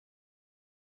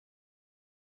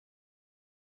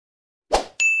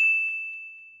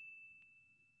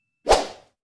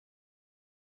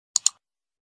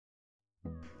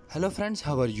Hello friends,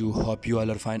 how are you? Hope you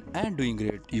all are fine and doing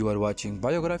great. You are watching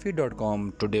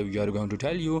biography.com. Today we are going to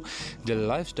tell you the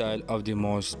lifestyle of the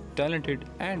most talented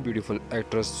and beautiful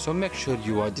actress. So make sure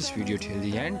you watch this video till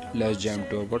the end. Let's jump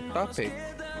to our topic.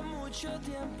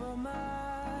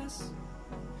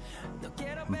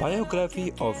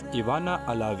 Biography of Ivana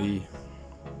Alawi.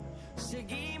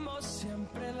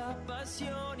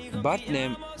 Birth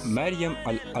name Maryam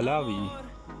Alawi.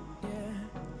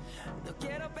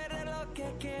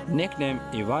 Nickname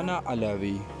Ivana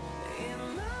Alawi.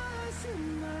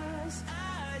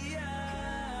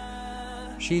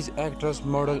 She is actress,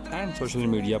 model and social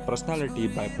media personality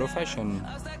by profession.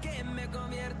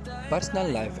 Personal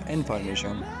life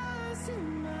information.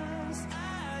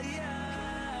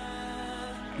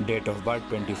 Date of birth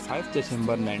 25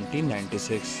 December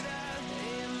 1996.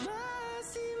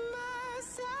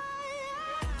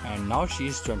 And now she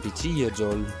is 23 years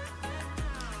old.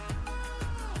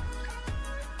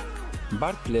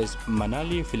 Birthplace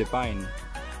Manali, Philippines.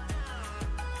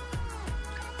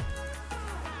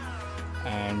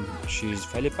 And she is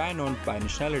Filipino by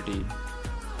nationality.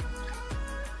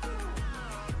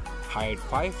 Height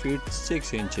 5 feet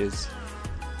 6 inches.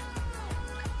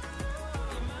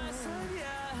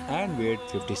 And weight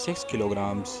 56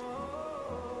 kilograms.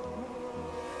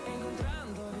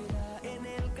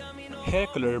 Hair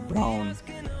color brown.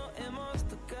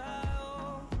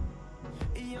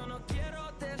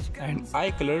 And eye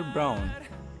color brown.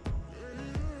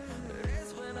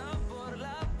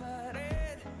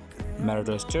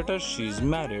 Marital status, she is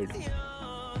married.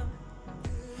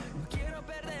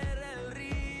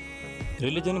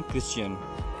 Religion Christian.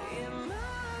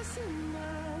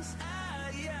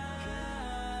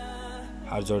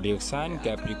 Her zodiac sign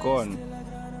Capricorn.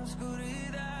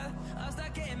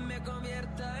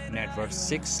 Net worth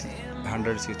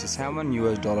 $667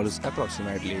 US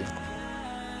approximately.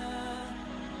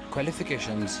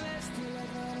 Qualifications.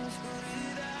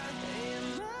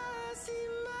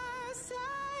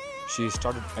 She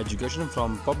started education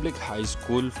from Public High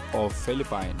School of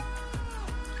Philippines,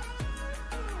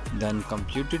 then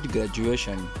completed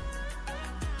graduation.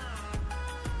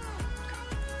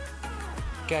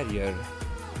 Career.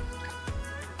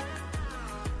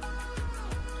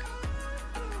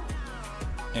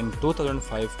 In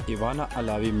 2005, Ivana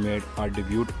Alawi made her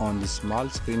debut on the small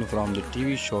screen from the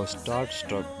TV show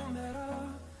Starstruck.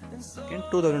 In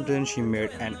 2010, she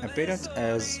made an appearance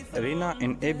as Rina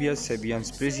in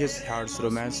ABS-CBN's Precious Hearts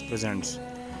Romance Presents.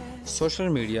 Social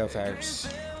media facts.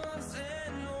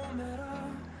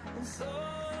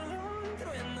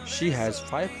 She has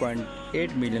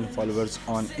 5.8 million followers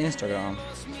on Instagram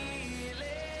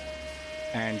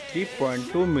and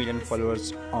 3.2 million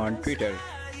followers on Twitter.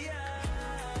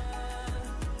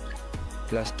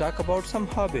 Let's talk about some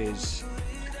hobbies.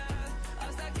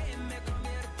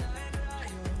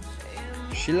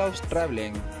 She loves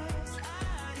traveling,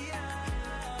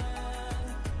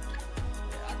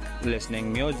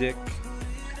 listening music,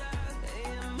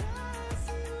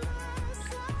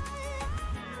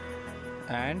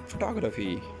 and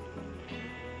photography,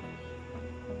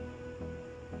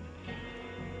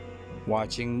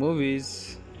 watching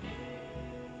movies.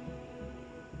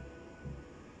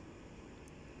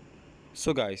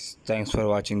 So guys, thanks for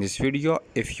watching this video.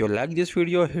 If you like this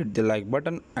video, hit the like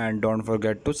button and don't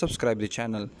forget to subscribe the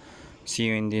channel. See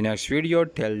you in the next video.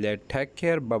 Till then, take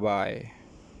care. Bye bye.